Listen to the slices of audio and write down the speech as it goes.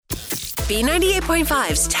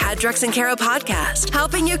B98.5's Tad, Drex, and Kara podcast,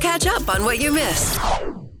 helping you catch up on what you missed.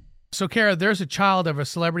 So, Kara, there's a child of a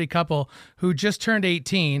celebrity couple who just turned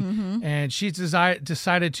 18, and she's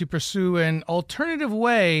decided to pursue an alternative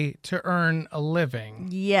way to earn a living.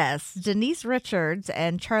 Yes, Denise Richards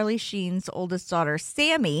and Charlie Sheen's oldest daughter,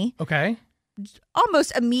 Sammy, Okay.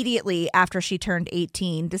 almost immediately after she turned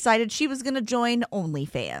 18, decided she was going to join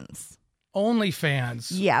OnlyFans. OnlyFans.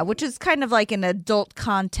 Yeah, which is kind of like an adult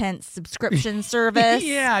content subscription service.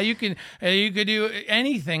 Yeah, you could do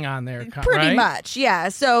anything on there, Pretty right? much, yeah.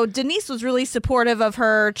 So Denise was really supportive of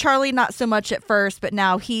her. Charlie, not so much at first, but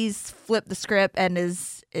now he's flipped the script and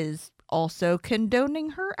is also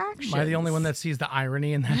condoning her actions. Am I the only one that sees the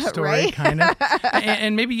irony in that story, Right? kind of?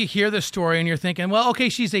 and maybe you hear the story and you're thinking, well, okay,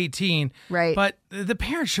 she's 18. Right. But the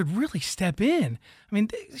parents should really step in. I mean,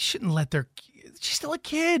 they shouldn't let she's still a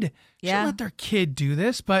kid. Yeah. Shouldn't let their kid do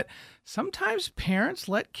this. But sometimes parents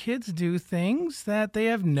let kids do things that they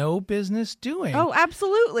have no business doing. Oh,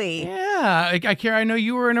 absolutely. Yeah. Kara, I know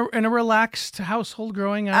you were in a relaxed household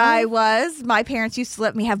growing up. I was. My parents used to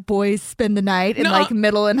let me have boys spend the night in No,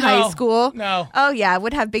 middle and high school. No. Oh, yeah.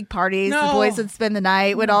 Would have big parties. No. The boys would spend the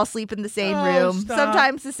night, would all sleep in the same room. Stop.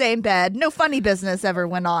 Sometimes the same bed. No funny business ever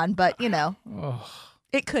went on, but,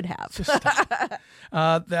 it could have. Just stop.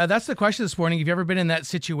 That's the question this morning. Have you ever been in that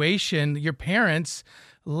situation? Your parents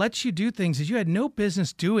let you do things that you had no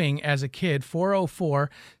business doing as a kid.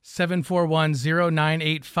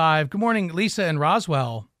 404-741-0985. Good morning, Lisa and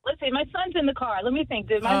Roswell. Let's see, my son's in the car. Let me think.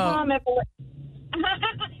 Did my mom ever...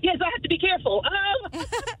 Yes, I have to be careful.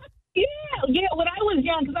 Yeah, when I was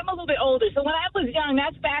young, because I'm a little bit older, so when I was young,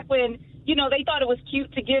 that's back when, they thought it was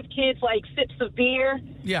cute to give kids, like, sips of beer.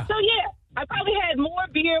 Yeah. So, yeah. I probably had more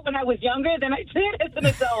beer when I was younger than I did as an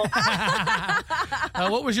adult.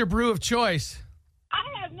 What was your brew of choice? I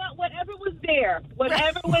have not, whatever was there.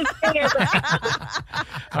 Whatever was there.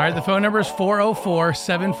 All right, the phone number is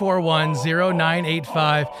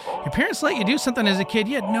 404-741-0985. Your parents let you do something as a kid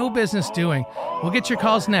you had no business doing. We'll get your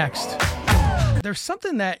calls next. There's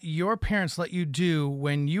something that your parents let you do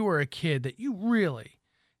when you were a kid that you really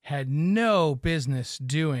had no business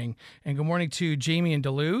doing. And good morning to Jamie in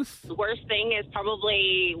Duluth. The worst thing is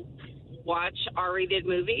probably watch R-rated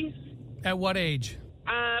movies. At what age?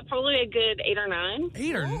 Probably a good 8 or 9.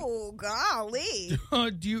 8 or 9? Oh, golly.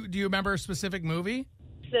 Do you remember a specific movie?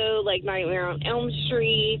 So, like Nightmare on Elm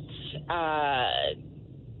Street,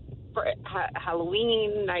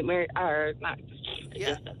 Halloween, Nightmare, or not.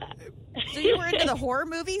 Yeah. So you were into the horror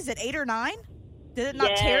movies at 8 or 9? Did it not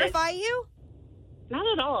Yes. terrify you? Not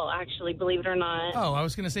at all, actually, believe it or not. Oh, I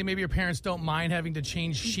was going to say maybe your parents don't mind having to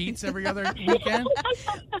change sheets every other weekend.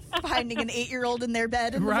 Finding an 8-year-old in their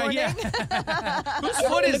bed in the Right, morning. yeah. Whose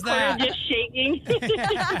foot is The corner that? just shaking.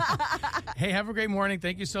 Hey, have a great morning.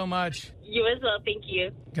 Thank you so much. You as well, thank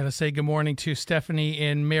you. Got to say good morning to Stephanie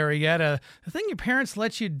in Marietta. The thing your parents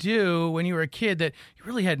let you do when you were a kid that you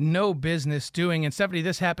really had no business doing. And Stephanie,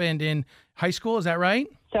 this happened in high school, is that right?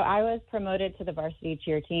 So I was promoted to the varsity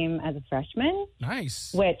cheer team as a freshman,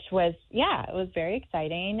 Nice. which was, it was very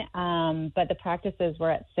exciting. But the practices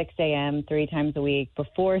were at 6 a.m. 3 times a week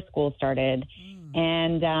before school started.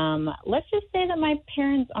 And let's just say that my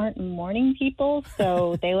parents aren't morning people,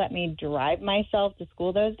 so they let me drive myself to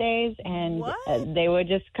school those days, and they would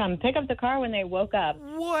just come pick up the car when they woke up.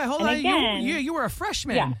 What? Hold And on. again- You were a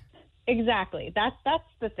freshman. Yeah, exactly. That's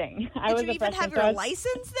the thing. I was Did you a even freshman, have so your I was-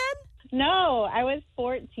 license then? No, I was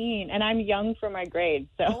 14, and I'm young for my grade,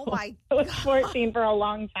 so Oh, my I was 14 for a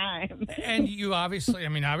long time. And you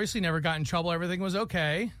obviously never got in trouble. Everything was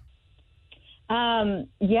okay.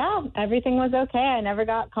 Yeah, everything was okay. I never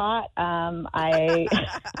got caught. I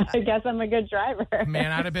guess I'm a good driver. Man,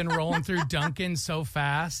 I'd have been rolling through Duncan so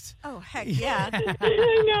fast. Oh, heck yeah.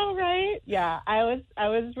 I know, right? Yeah, I was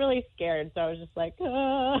really scared, so I was just like,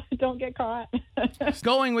 don't get caught.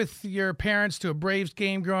 Going with your parents to a Braves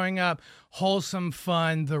game growing up, wholesome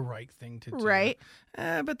fun, the right thing to do. Right.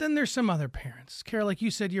 But then there's some other parents. Carol, like you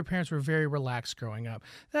said, your parents were very relaxed growing up.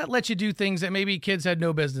 That let you do things that maybe kids had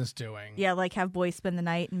no business doing. Yeah, like have boys spend the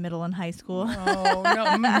night in middle and high school. Oh,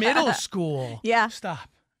 no, middle school. Yeah. Stop.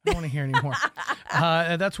 I don't want to hear anymore.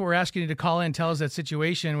 That's what we're asking you to call in. Tell us that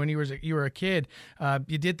situation when you were a kid.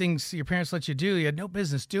 You did things your parents let you do. You had no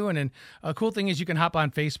business doing. And a cool thing is you can hop on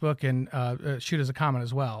Facebook and shoot us a comment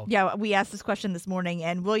as well. Yeah, we asked this question this morning,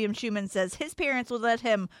 and William Schumann says his parents would let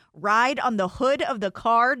him ride on the hood of the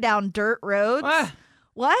car down dirt roads. Ah.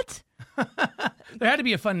 What? There had to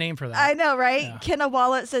be a fun name for that. I know, right? Yeah. Kenna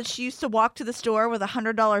Wallet says she used to walk to the store with a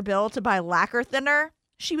 $100 bill to buy lacquer thinner.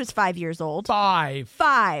 She was 5 years old.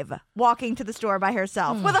 5. Walking to the store by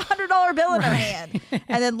herself with a $100 bill in her hand.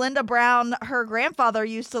 And then Linda Brown, her grandfather,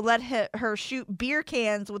 used to let her shoot beer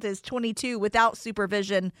cans with his .22 without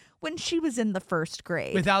supervision when she was in the first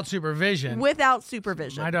grade. Without supervision? Without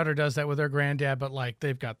supervision. My daughter does that with her granddad, but like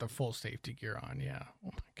they've got the full safety gear on. Yeah.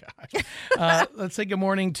 Oh my gosh. Let's say good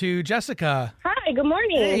morning to Jessica. Hi, good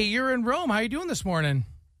morning. Hey, you're in Rome. How are you doing this morning?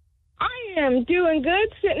 I am doing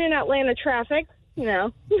good, sitting in Atlanta traffic, you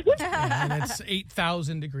know. And it's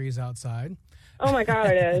 8,000 degrees outside. Oh my God,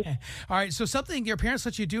 it is. All right, so something your parents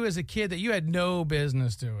let you do as a kid that you had no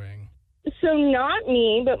business doing. So not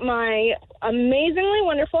me, but my amazingly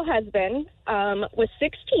wonderful husband was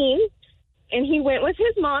 16, and he went with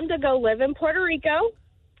his mom to go live in Puerto Rico.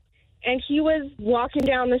 And he was walking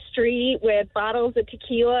down the street with bottles of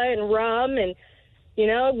tequila and rum and, you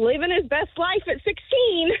know, living his best life at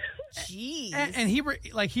 16. Jeez. And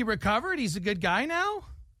he recovered? He's a good guy now?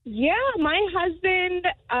 Yeah, my husband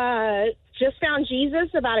just found Jesus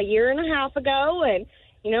about a year and a half ago, and,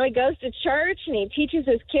 you know, he goes to church and he teaches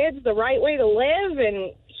his kids the right way to live,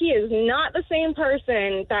 and he is not the same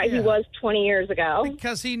person that he was 20 years ago.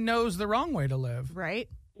 Because he knows the wrong way to live. Right?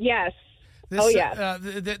 Yes.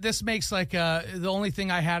 This makes like the only thing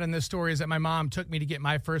I had in this story is that my mom took me to get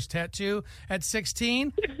my first tattoo at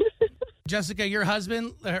 16. Jessica, your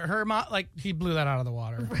husband, her mom, like he blew that out of the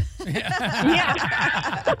water.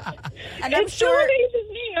 Yeah. And I'm it still amazes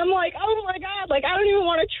me. I'm like, oh my God, like I don't even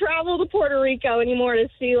want to travel to Puerto Rico anymore to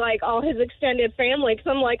see like all his extended family because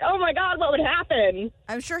I'm like, oh my God, what would happen?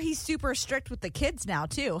 I'm sure he's super strict with the kids now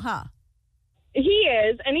too, huh? He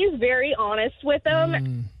is, and he's very honest with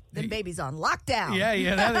them. The baby's on lockdown. Yeah,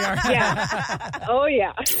 there they are. Yeah. Oh,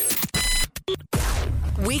 yeah.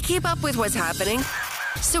 We keep up with what's happening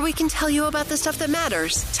so we can tell you about the stuff that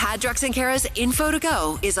matters. Tad, Drex, and Kara's Info to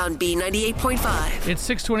Go is on B98.5. It's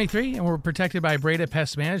 6:23, and we're protected by Breda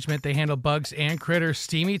Pest Management. They handle bugs and critters.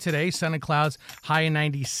 Steamy today, sun and clouds, high in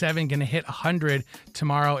 97, going to hit 100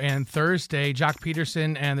 tomorrow and Thursday. Jock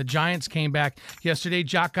Peterson and the Giants came back yesterday.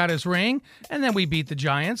 Jock got his ring, and then we beat the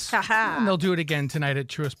Giants. And they'll do it again tonight at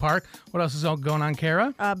Truist Park. What else is going on,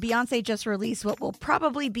 Kara? Beyonce just released what will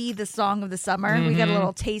probably be the song of the summer. We got a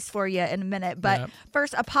little taste for you in a minute. But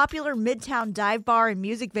first, a popular Midtown dive bar and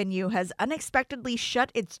music venue has unexpectedly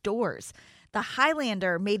shut its doors. The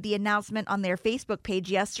Highlander made the announcement on their Facebook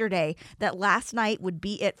page yesterday that last night would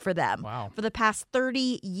be it for them. Wow. For the past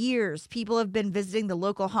 30 years, people have been visiting the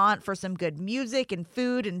local haunt for some good music and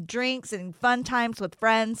food and drinks and fun times with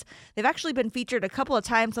friends. They've actually been featured a couple of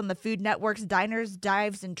times on the Food Network's Diners,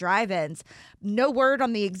 Dives, and Drive-Ins. No word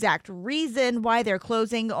on the exact reason why they're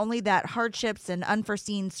closing, only that hardships and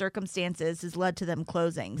unforeseen circumstances has led to them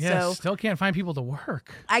closing. Yes, So still can't find people to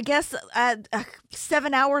work. I guess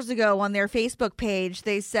 7 hours ago on their Facebook page,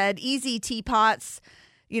 they said easy teapots,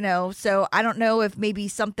 you know, so I don't know if maybe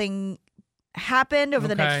something happened over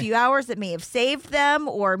the next few hours that may have saved them,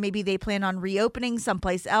 or maybe they plan on reopening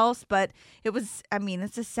someplace else. But it was, I mean,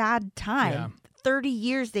 it's a sad time. Yeah. 30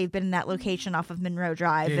 years they've been in that location off of Monroe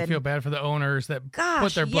Drive. I feel bad for the owners that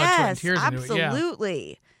put their blood, yes, sweat, and tears into it.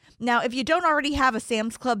 Absolutely. Now, if you don't already have a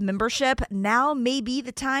Sam's Club membership, now may be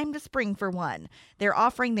the time to spring for one. They're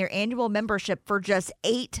offering their annual membership for just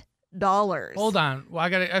 $8. Hold on. Well, I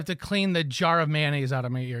have to clean the jar of mayonnaise out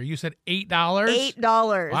of my ear. You said $8?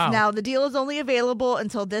 $8. Wow. Now, the deal is only available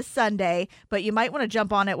until this Sunday, but you might want to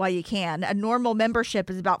jump on it while you can. A normal membership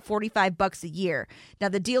is about $45 a year. Now,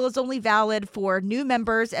 the deal is only valid for new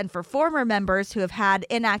members and for former members who have had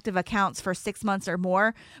inactive accounts for 6 months or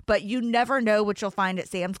more, but you never know what you'll find at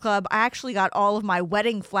Sam's Club. I actually got all of my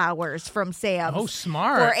wedding flowers from Sam's. Oh,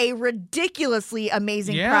 smart. For a ridiculously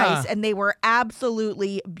amazing price, and they were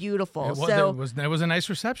absolutely beautiful. It was a nice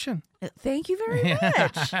reception. Thank you very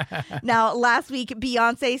much. Now, last week,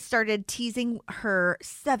 Beyonce started teasing her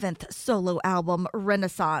 7th solo album,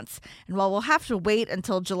 Renaissance. And while we'll have to wait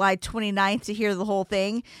until July 29th to hear the whole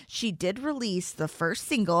thing, she did release the first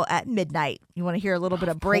single at midnight. You want to hear a little bit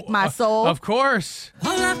of Break My Soul? Of course.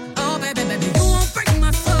 Hold up, oh baby, baby, you won't break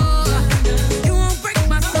my soul. You won't break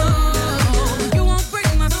my soul. You won't break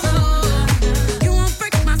my soul. You won't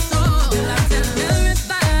break my soul. I tell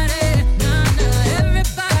everybody,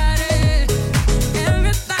 everybody.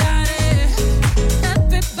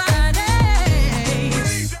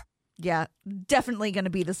 Yeah, definitely going to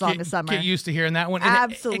be the song of summer. Get used to hearing that one.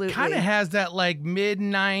 Absolutely. It kind of has that like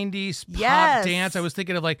mid-90s pop Yes. dance. I was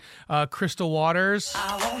thinking of like Crystal Waters.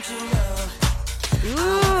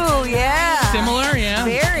 Ooh, yeah. Similar, yeah.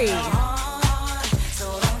 Very.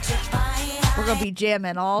 We're going to be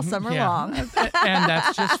jamming all summer long. And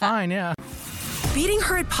that's just fine, yeah. Beating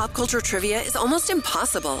her at pop culture trivia is almost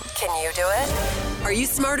impossible. Can you do it? Are You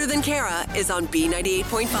Smarter Than Kara is on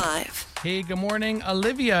B98.5. Hey, good morning,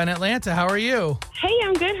 Olivia in Atlanta. How are you? Hey,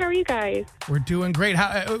 I'm good. How are you guys? We're doing great.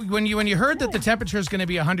 When you heard that the temperature is going to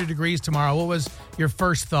be 100 degrees tomorrow, what was your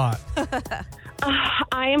first thought?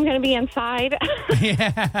 I am going to be inside.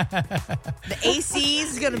 The AC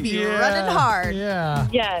is going to be running hard. Yeah.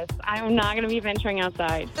 Yes, I'm not going to be venturing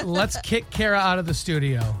outside. Let's kick Kara out of the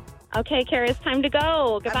studio. Okay, Kara, it's time to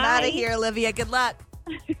go. Goodbye. I'm out of here, Olivia. Good luck.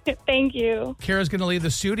 Thank you. Kara's going to leave the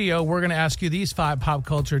studio. We're going to ask you these 5 pop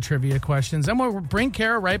culture trivia questions. Then we'll bring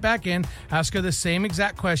Kara right back in, ask her the same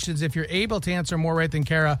exact questions. If you're able to answer more right than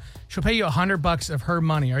Kara, she'll pay you $100 of her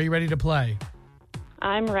money. Are you ready to play?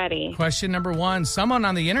 I'm ready. Question number 1. Someone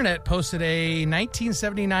on the internet posted a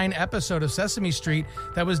 1979 episode of Sesame Street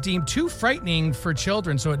that was deemed too frightening for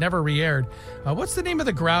children, so it never re-aired. What's the name of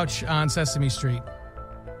the Grouch on Sesame Street?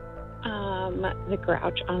 The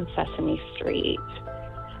Grouch on Sesame Street.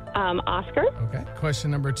 Oscar. Okay.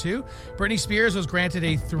 Question number 2. Britney Spears was granted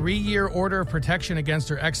a 3-year order of protection against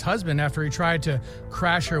her ex-husband after he tried to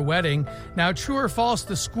crash her wedding. Now, true or false,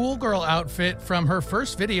 the schoolgirl outfit from her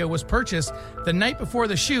first video was purchased the night before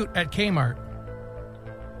the shoot at Kmart.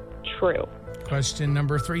 True. Question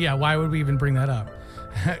number 3. Yeah, why would we even bring that up?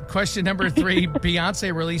 Question number 3.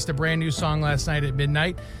 Beyonce released a brand new song last night at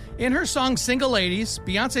midnight. In her song Single Ladies,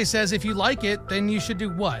 Beyonce says if you like it, then you should do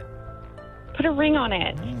what? Put a ring on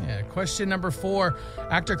it. Yeah. Question number 4.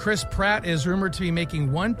 Actor Chris Pratt is rumored to be making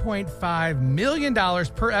 $1.5 million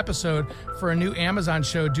per episode for a new Amazon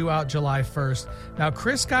show due out July 1st. Now,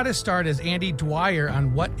 Chris got his start as Andy Dwyer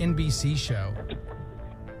on what NBC show?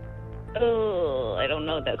 Oh, I don't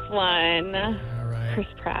know this one. All right. Chris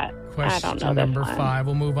Pratt. Question I don't know number this one. 5.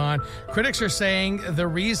 We'll move on. Critics are saying the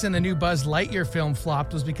reason the new Buzz Lightyear film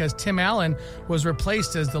flopped was because Tim Allen was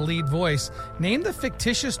replaced as the lead voice. Name the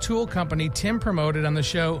fictitious tool company Tim promoted on the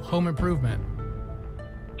show Home Improvement.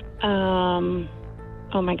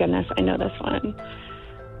 Oh my goodness, I know this one.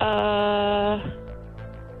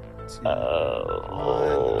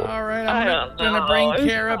 All right, I'm gonna bring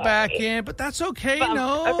Kara back in, but that's okay.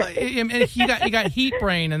 No, okay. I mean, you got heat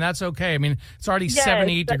brain, and that's okay. I mean, it's already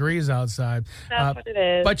 78 degrees outside. That's what it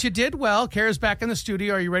is. But you did well. Kara's back in the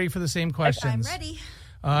studio. Are you ready for the same questions? I'm ready.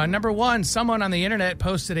 Number 1, someone on the internet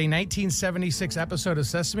posted a 1976 episode of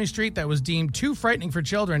Sesame Street that was deemed too frightening for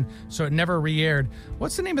children, so it never re-aired.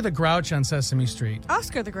 What's the name of the Grouch on Sesame Street?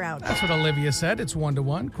 Oscar the Grouch. That's what Olivia said. It's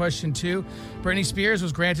 1-1. Question 2. Britney Spears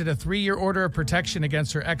was granted a 3-year order of protection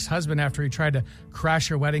against her ex-husband after he tried to crash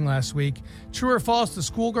her wedding last week. True or false, the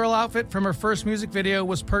schoolgirl outfit from her first music video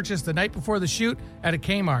was purchased the night before the shoot at a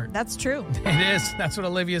Kmart. That's true. It is. That's what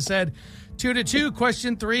Olivia said. 2-2.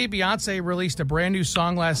 Question 3. Beyonce released a brand new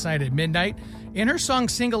song last night at midnight. In her song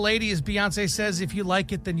Single Ladies, Beyonce says if you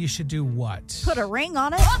like it, then you should do what? Put a ring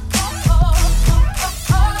on it.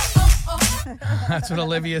 That's what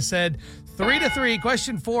Olivia said. 3-3.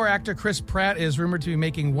 Question 4. Actor Chris Pratt is rumored to be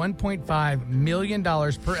making $1.5 million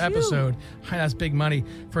per episode. That's big money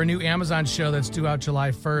for a new Amazon show that's due out July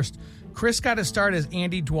 1st. Chris got his start as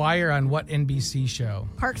Andy Dwyer on what NBC show?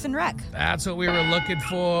 Parks and Rec. That's what we were looking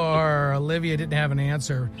for. Olivia didn't have an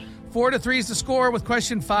answer. 4-3 is the score. With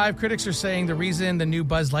question 5, critics are saying the reason the new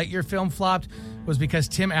Buzz Lightyear film flopped was because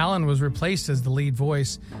Tim Allen was replaced as the lead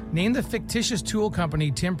voice. Name the fictitious tool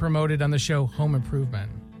company Tim promoted on the show Home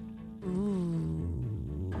Improvement. Ooh,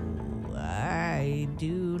 I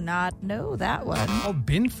do not know that one. Oh,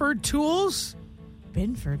 Binford Tools?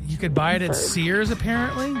 Binford. You could buy it at Sears,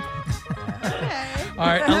 apparently. All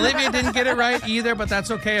right, Olivia didn't get it right either, but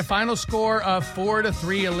that's okay. A final score of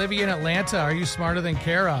 4-3. Olivia in Atlanta, are you smarter than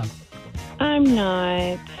Kara? I'm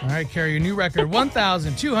not. All right, Kara, your new record,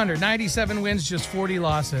 1,297 wins, just 40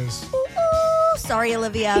 losses. Ooh, sorry,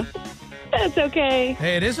 Olivia. That's okay.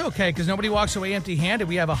 Hey, it is okay because nobody walks away empty-handed.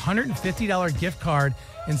 We have a $150 gift card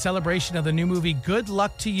in celebration of the new movie Good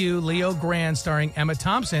Luck to You, Leo Grand, starring Emma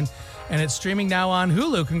Thompson, and it's streaming now on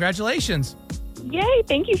Hulu. Congratulations. Yay,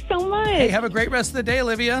 thank you so much. Hey, have a great rest of the day,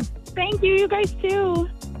 Olivia. Thank you, you guys too.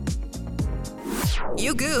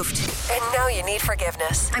 You goofed, and now you need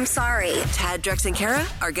forgiveness. I'm sorry. Tad, Drex, and Kara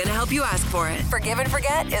are going to help you ask for it. Forgive and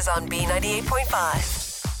Forget is on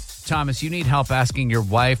B98.5. Thomas, you need help asking your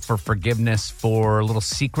wife for forgiveness for a little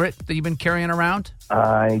secret that you've been carrying around?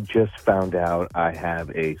 I just found out I have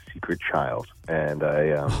a secret child, and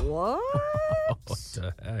What? What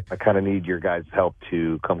the heck? I kind of need your guys' help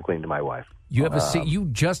to come clean to my wife. You have you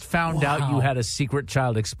just found out you had a secret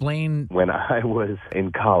child. Explain. When I was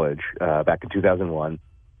in college, back in 2001,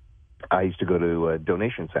 I used to go to a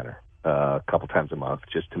donation center. a couple times a month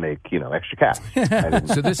just to make, extra cash.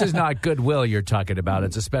 So this is not Goodwill you're talking about.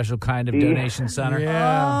 It's a special kind of donation center.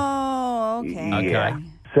 Oh, okay. Yeah.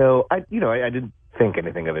 So I didn't think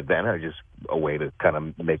anything of it then. I was just a way to kind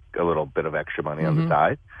of make a little bit of extra money on the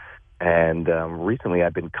side. And recently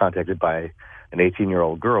I've been contacted by an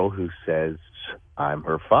 18-year-old girl who says I'm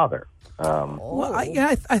her father. Well,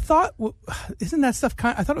 I thought, isn't that stuff,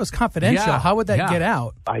 I thought it was confidential. Yeah, How would that get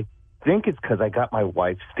out? I think it's because I got my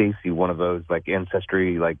wife, Stacy, one of those like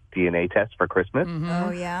ancestry, like DNA tests for Christmas.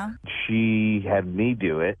 Oh, yeah? She had me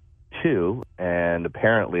do it too. And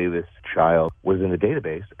apparently this child was in the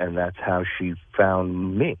database, and that's how she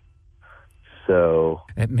found me. So,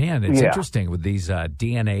 man, it's interesting with these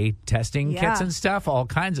DNA testing kits and stuff. All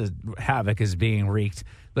kinds of havoc is being wreaked.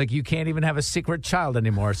 Like, you can't even have a secret child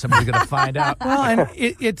anymore. Somebody's going to find out. Well, and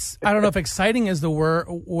it's, I don't know if exciting is the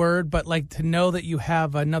word, but like to know that you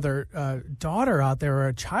have another daughter out there or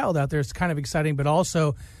a child out there is kind of exciting, but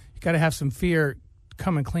also you got to have some fear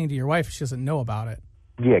coming clean to your wife if she doesn't know about it.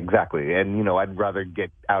 Yeah, exactly. And, I'd rather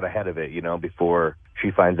get out ahead of it, before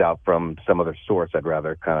she finds out from some other source. I'd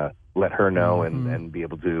rather kind of let her know and be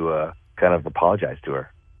able to kind of apologize to her.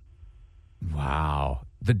 Wow.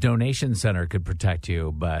 The donation center could protect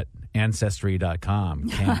you, but Ancestry.com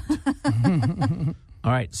can't.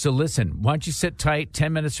 All right. So listen, why don't you sit tight?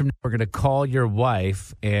 10 minutes from now, we're going to call your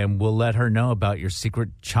wife and we'll let her know about your secret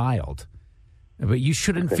child. But you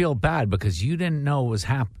shouldn't feel bad because you didn't know it was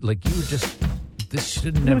happening. Like, you were just, this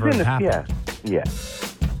should never have happened. Yeah.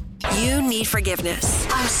 You need forgiveness.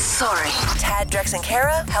 I'm sorry. Tad, Drex, and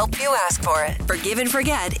Kara help you ask for it. Forgive and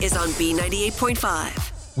Forget is on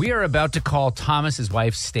B98.5. We are about to call Thomas's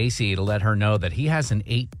wife, Stacy, to let her know that he has an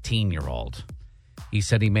 18-year-old. He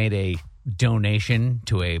said he made a donation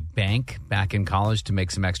to a bank back in college to make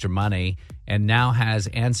some extra money and now has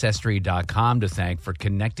Ancestry.com to thank for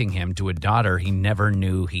connecting him to a daughter he never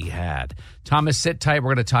knew he had. Thomas, sit tight.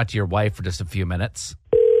 We're going to talk to your wife for just a few minutes.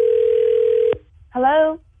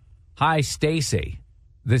 Hello? Hi, Stacy.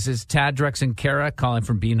 This is Tad, Drex, and Kara calling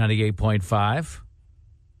from B98.5.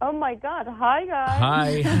 Oh, my God. Hi, guys.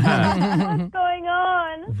 Hi. What's going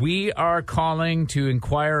on? We are calling to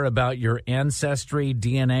inquire about your Ancestry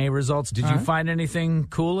DNA results. Did you find anything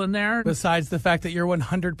cool in there? Besides the fact that you're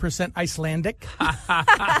 100% Icelandic? No,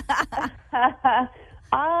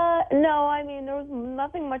 I mean, there was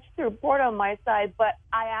nothing much to report on my side, but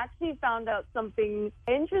I actually found out something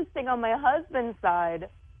interesting on my husband's side.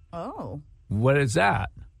 Oh. What is that?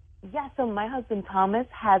 Yeah, so my husband, Thomas,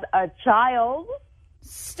 has a child.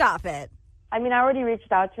 Stop it. I mean, I already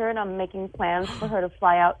reached out to her, and I'm making plans for her to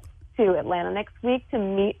fly out to Atlanta next week to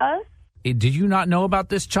meet us. Did you not know about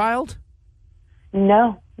this child?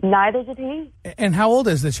 No, neither did he. And how old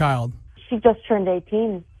is the child? She just turned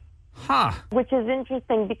 18. Huh. Which is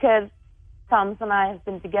interesting because Thomas and I have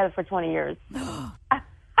been together for 20 years.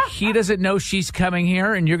 He doesn't know she's coming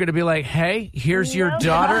here, and you're going to be like, hey, here's your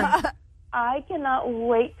daughter? I cannot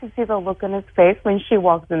wait to see the look on his face when she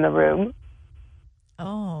walks in the room.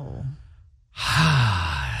 Oh.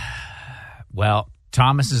 Well,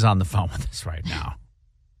 Thomas is on the phone with us right now.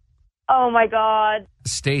 Oh, my God.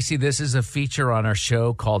 Stacy, this is a feature on our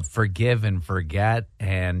show called Forgive and Forget,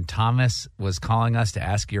 and Thomas was calling us to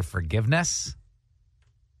ask your forgiveness.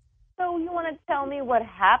 So you want to tell me what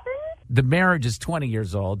happened? The marriage is 20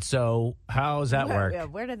 years old, so how does that work?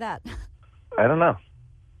 Where did that? I don't know.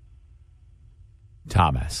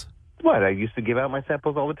 Thomas. What? I used to give out my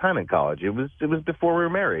samples all the time in college. It was before we were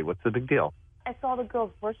married. What's the big deal? I saw the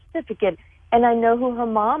girl's birth certificate, and I know who her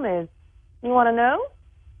mom is. You want to know?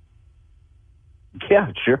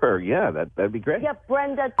 Yeah, sure. Yeah, that'd be great. Yeah,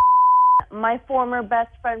 Brenda, my former best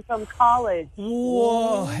friend from college.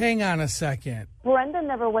 Whoa, hang on a second. Brenda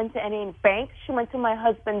never went to any bank. She went to my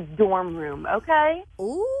husband's dorm room, okay?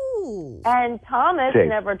 Ooh. And Thomas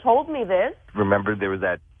never told me this. Remember there was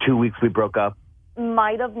that 2 weeks we broke up?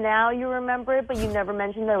 Might have now you remember it, but you never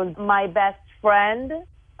mentioned that it was my best friend.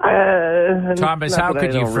 Thomas, how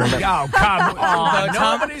could you forget? Oh, come on.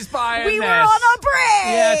 Nobody's buying this. We were on a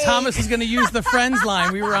break. Yeah, Thomas is going to use the friends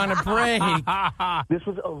line. We were on a break. This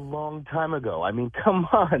was a long time ago. I mean, come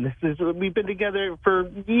on. We've been together for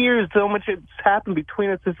years. So much has happened between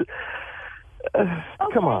us.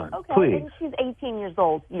 Come on, please. And she's 18 years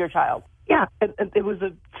old, your child. Yeah, and it was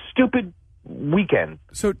a stupid weekend.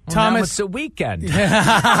 So, Thomas, Thomas, it's a weekend.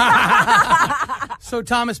 So,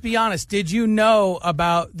 Thomas, be honest. Did you know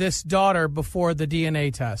about this daughter before the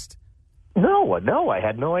DNA test? No, I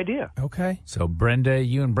had no idea. Okay. So, Brenda,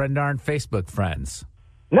 you and Brenda aren't Facebook friends.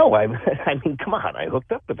 No, I mean, come on. I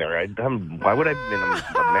hooked up with her. Why would I?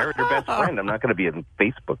 I'm married her best friend. I'm not going to be in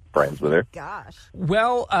Facebook friends with her. Gosh.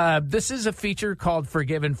 Well, this is a feature called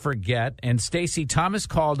Forgive and Forget. And Stacey, Thomas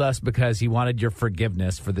called us because he wanted your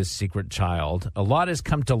forgiveness for this secret child. A lot has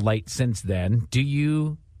come to light since then. Do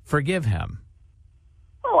you forgive him?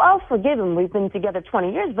 Oh, I'll forgive him. We've been together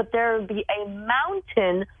 20 years, but there'll be a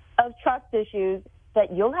mountain of trust issues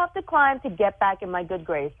that you'll have to climb to get back in my good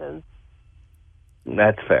graces.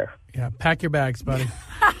 That's fair. Yeah, pack your bags, buddy.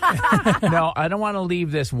 No, I don't want to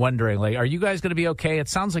leave this wondering, like, are you guys going to be okay? It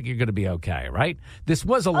sounds like you're going to be okay, right? This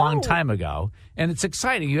was a long time ago, and it's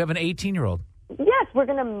exciting. You have an 18-year-old. Yes, we're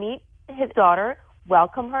going to meet his daughter,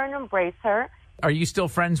 welcome her, and embrace her. Are you still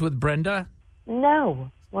friends with Brenda?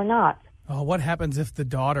 No, we're not. Oh, what happens if the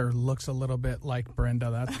daughter looks a little bit like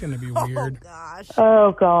Brenda? That's going to be weird. Oh, gosh.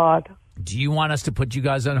 Oh, God. Do you want us to put you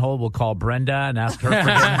guys on hold? We'll call Brenda and ask her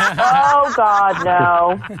forgiveness. Oh, God,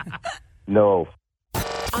 no. No.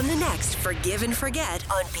 On the next Forgive and Forget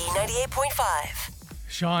on B98.5.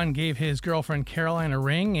 Sean gave his girlfriend Caroline a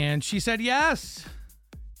ring, and she said yes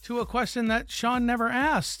to a question that Sean never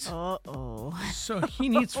asked. Uh-oh. So he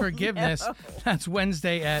needs forgiveness. No. That's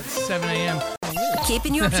Wednesday at 7 a.m.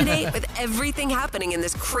 Keeping you up to date with everything happening in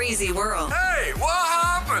this crazy world. Hey, what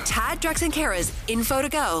happened? Tad, Drex, and Kara's Info to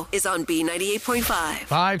Go is on B98.5.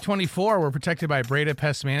 524, we're protected by Breda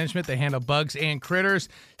Pest Management. They handle bugs and critters.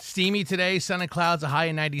 Steamy today, sun and clouds, a high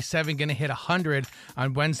of 97, going to hit 100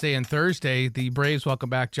 on Wednesday and Thursday. The Braves welcome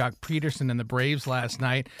back Jock Peterson and the Braves last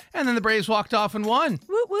night, and then the Braves walked off and won.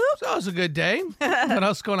 Whoop, whoop. So it was a good day. What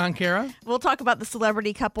else going on, Kara? We'll talk about the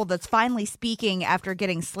celebrity couple that's finally speaking after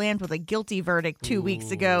getting slammed with a guilty verdict 2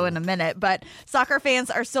 weeks ago in a minute. But soccer fans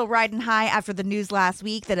are still riding high after the news last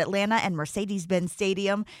week that Atlanta and Mercedes-Benz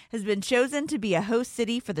Stadium has been chosen to be a host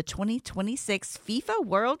city for the 2026 FIFA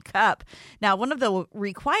World Cup. Now, one of the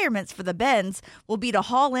requirements for the Benz will be to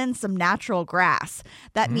haul in some natural grass.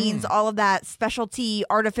 That means all of that specialty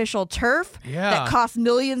artificial turf that costs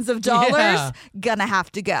millions of dollars gonna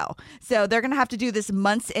have to go. So they're gonna have to do this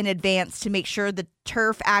months in advance to make sure the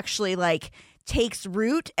turf actually takes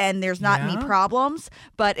root and there's not any problems.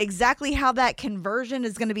 But exactly how that conversion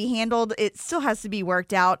is going to be handled, it still has to be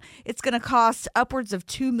worked out. It's going to cost upwards of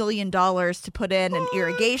 $2 million to put in an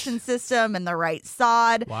irrigation system and the right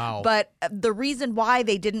sod. Wow. But the reason why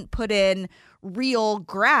they didn't put in real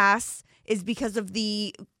grass is because of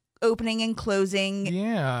the opening and closing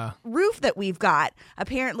roof that we've got.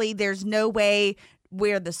 Apparently, there's no way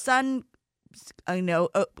where the sun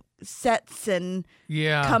sets and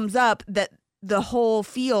comes up that the whole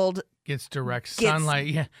field gets direct sunlight.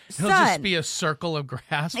 Yeah, it'll just be a circle of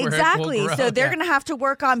grass. Where exactly. It will grow. So they're going to have to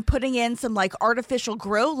work on putting in some artificial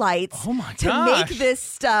grow lights to make this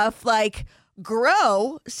stuff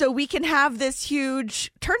grow so we can have this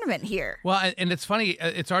huge tournament here. Well, and it's funny,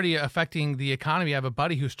 it's already affecting the economy. I have a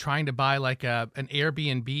buddy who's trying to buy an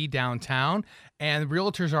Airbnb downtown, and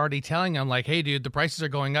realtors are already telling him, hey, dude, the prices are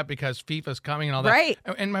going up because FIFA's coming and all that. Right.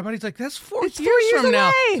 And my buddy's like, that's 4 years from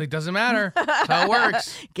now. It's like, doesn't matter. That's how it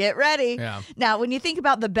works. Get ready. Yeah. Now, when you think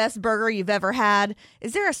about the best burger you've ever had,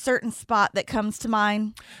 is there a certain spot that comes to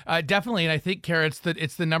mind? Definitely, and I think, Kara,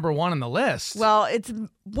 it's the number one on the list. Well, it's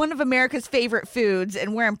one of America's favorite foods,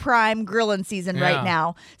 and we're in prime grilling season right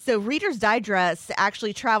now. So Reader's Digest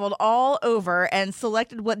actually traveled all over and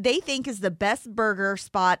selected what they think is the best burger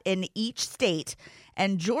spot in each state.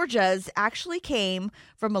 And Georgia's actually came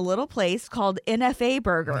from a little place called NFA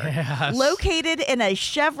Burger, located in a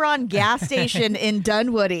Chevron gas station in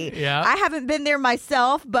Dunwoody. Yeah. I haven't been there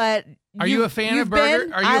myself, but Are you a fan of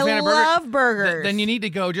burger? Are you a fan of burger? I love burgers. Then you need to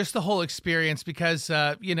go, just the whole experience, because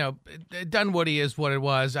Dunwoody is what it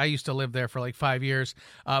was. I used to live there for 5 years,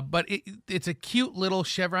 but it's a cute little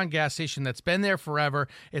Chevron gas station that's been there forever.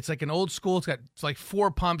 It's like an old school. It's got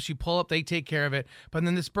 4 pumps. You pull up, they take care of it. But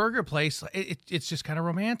then this burger place, it's just kind of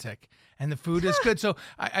romantic. And the food is good. So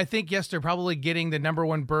I think, yes, they're probably getting the number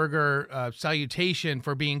one burger salutation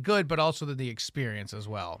for being good, but also the experience as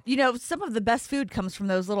well. Some of the best food comes from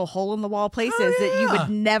those little hole-in-the-wall places that you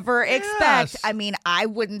would never expect. I mean, I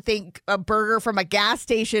wouldn't think a burger from a gas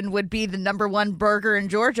station would be the number one burger in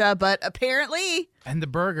Georgia, but apparently... And the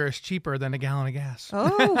burger is cheaper than a gallon of gas.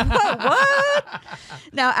 Oh, what?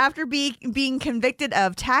 Now, after being convicted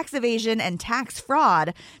of tax evasion and tax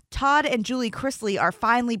fraud, Todd and Julie Chrisley are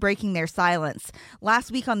finally breaking their silence.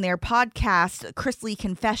 Last week on their podcast, Chrisley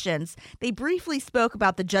Confessions, they briefly spoke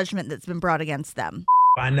about the judgment that's been brought against them.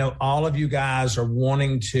 I know all of you guys are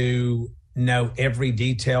wanting to know every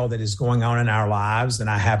detail that is going on in our lives, and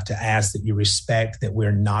I have to ask that you respect that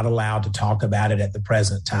we're not allowed to talk about it at the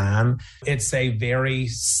present time. It's a very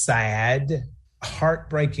sad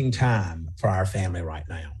heartbreaking time for our family right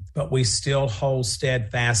now, but we still hold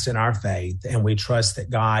steadfast in our faith, and we trust that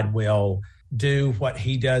God will do what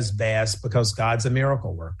he does best, because God's a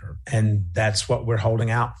miracle worker, and that's what we're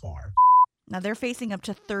holding out for. Now, they're facing up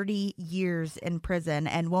to 30 years in prison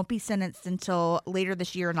and won't be sentenced until later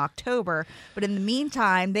this year in October. But in the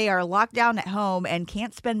meantime, they are locked down at home and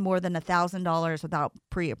can't spend more than $1,000 without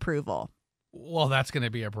pre-approval. Well, that's going to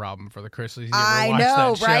be a problem for the Chrisleys. I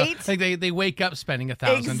know, right? Like they wake up spending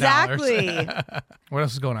 $1,000. Exactly. What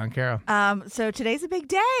else is going on, Kara? So today's a big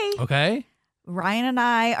day. Okay. Ryan and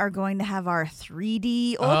I are going to have our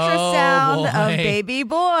 3D ultrasound of baby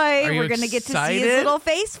boy. We're going to get to see his little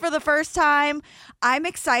face for the first time. I'm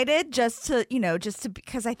excited just to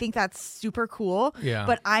because I think that's super cool. Yeah.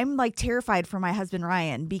 But I'm like terrified for my husband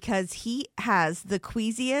Ryan because he has the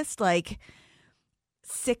queasiest, like,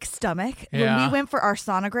 sick stomach. Yeah. When we went for our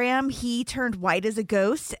sonogram, he turned white as a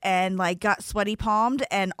ghost and like got sweaty palmed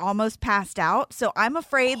and almost passed out. So I'm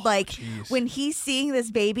afraid when he's seeing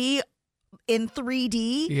this baby in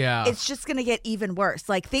 3D, it's just going to get even worse.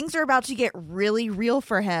 Like, things are about to get really real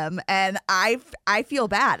for him, and I feel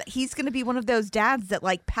bad. He's going to be one of those dads that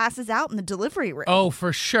like passes out in the delivery room. Oh,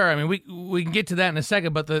 for sure. I mean, we can get to that in a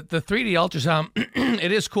second, but the 3D ultrasound,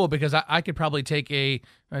 it is cool because I could probably take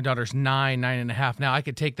my daughter's 9.5 now. I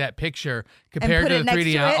could take that picture compared to the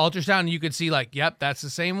 3D ultrasound, and you could see like, yep, that's the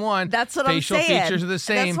same one. That's what Facial I'm saying. features are the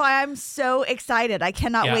same. That's why I'm so excited. I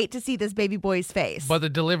cannot wait to see this baby boy's face. But the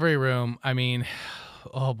delivery room, I mean,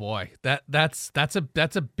 oh boy, that's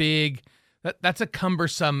a big, that's a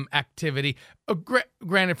cumbersome activity.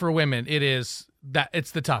 Granted, for women, it's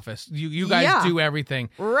the toughest. You guys do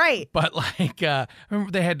everything right, but like I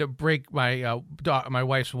remember they had to break my my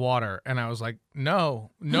wife's water, and I was like,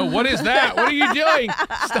 no, what is that? What are you doing?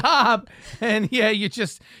 Stop! And at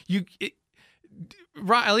least you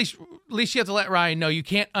have to let Ryan know you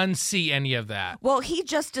can't unsee any of that. Well, he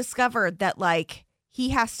just discovered that like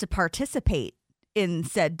he has to participate in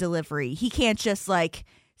said delivery. He can't just like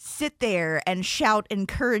sit there and shout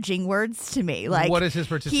encouraging words to me. Like, what is his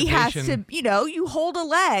participation? He has to, you hold a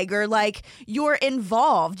leg, or like you're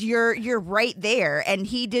involved. You're right there, and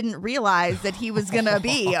he didn't realize that he was gonna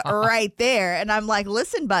be right there. And I'm like,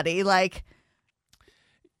 listen, buddy, like,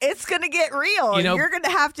 it's gonna get real. You're gonna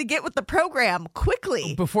have to get with the program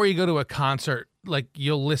quickly. Before you go to a concert, like,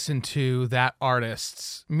 you'll listen to that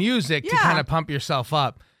artist's music to kind of pump yourself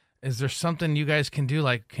up. Is there something you guys can do?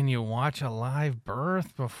 Like, can you watch a live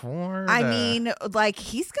birth before? I mean, like,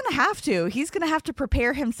 he's going to have to. He's going to have to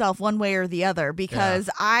prepare himself one way or the other, because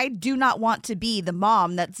I do not want to be the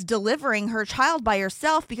mom that's delivering her child by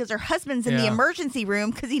herself because her husband's in the emergency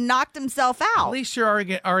room because he knocked himself out. At least you're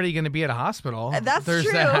already going to be at a hospital. That's true.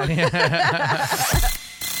 That.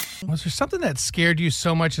 Was there something that scared you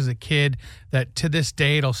so much as a kid that to this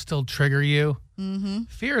day it'll still trigger you? Mm-hmm.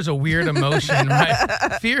 Fear is a weird emotion,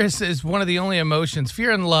 right? Fear is one of the only emotions,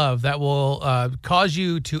 fear and love, that will cause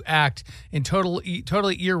you to act in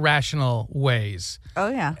totally irrational ways. Oh,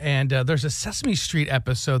 yeah. And there's a Sesame Street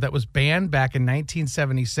episode that was banned back in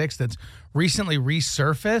 1976 that's recently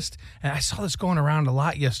resurfaced. And I saw this going around a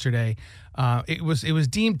lot yesterday. It was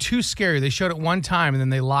deemed too scary. They showed it one time, and then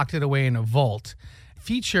they locked it away in a vault.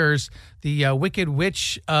 Features the Wicked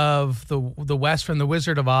Witch of the West from The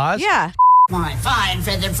Wizard of Oz. Yeah. My fine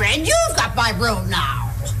feathered friend, you've got my broom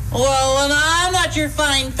now. Well, and I'm not your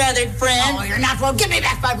fine feathered friend. Oh, you're not. Well, give me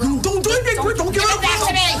back my broom. Don't give it back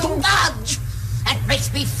to me. Don't nudge. That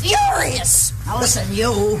makes me furious. Now listen,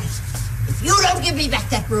 you. If you don't give me back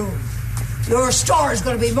that broom, your store is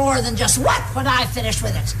going to be more than just wet when I finish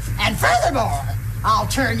with it. And furthermore, I'll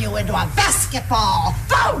turn you into a basketball.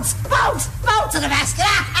 Bounce, bounce, bounce to the basket.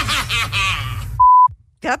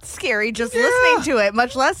 That's scary just listening to it,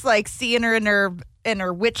 much less like seeing her in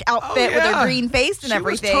her witch outfit with her green face and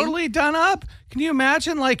everything. She was totally done up. Can you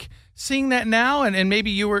imagine like seeing that now, and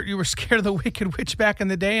maybe you were scared of the Wicked Witch back in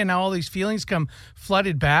the day, and now all these feelings come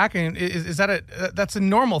flooded back? And is that that's a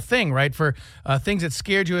normal thing, right? For things that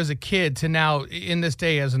scared you as a kid to now in this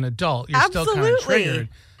day as an adult, you're still kind of triggered.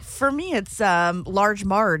 For me, it's Large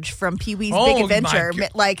Marge from Pee-wee's Big Adventure.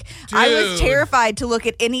 Like, Dude. I was terrified to look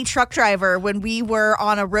at any truck driver when we were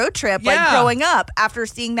on a road trip, like growing up after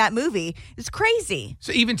seeing that movie. It's crazy.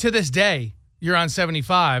 So even to this day, you're on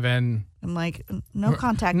 75 and... I'm like, no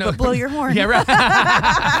contact, but blow your horn. Yeah, right.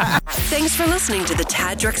 Thanks for listening to the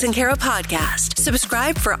Tad, Drex, and Kara podcast.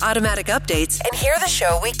 Subscribe for automatic updates and hear the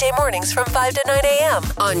show weekday mornings from 5 to 9 a.m.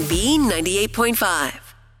 on B98.5.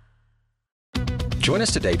 Join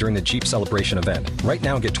us today during the Jeep Celebration event. Right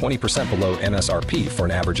now, get 20% below MSRP for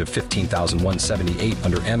an average of $15,178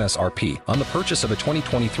 under MSRP on the purchase of a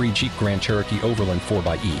 2023 Jeep Grand Cherokee Overland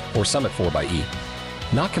 4xE or Summit 4xE.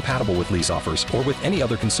 Not compatible with lease offers or with any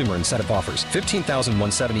other consumer incentive offers.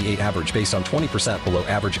 $15,178 average based on 20% below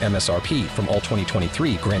average MSRP from all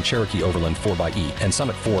 2023 Grand Cherokee Overland 4xE and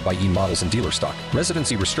Summit 4xE models in dealer stock.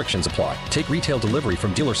 Residency restrictions apply. Take retail delivery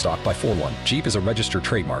from dealer stock by 4/1. Jeep is a registered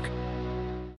trademark.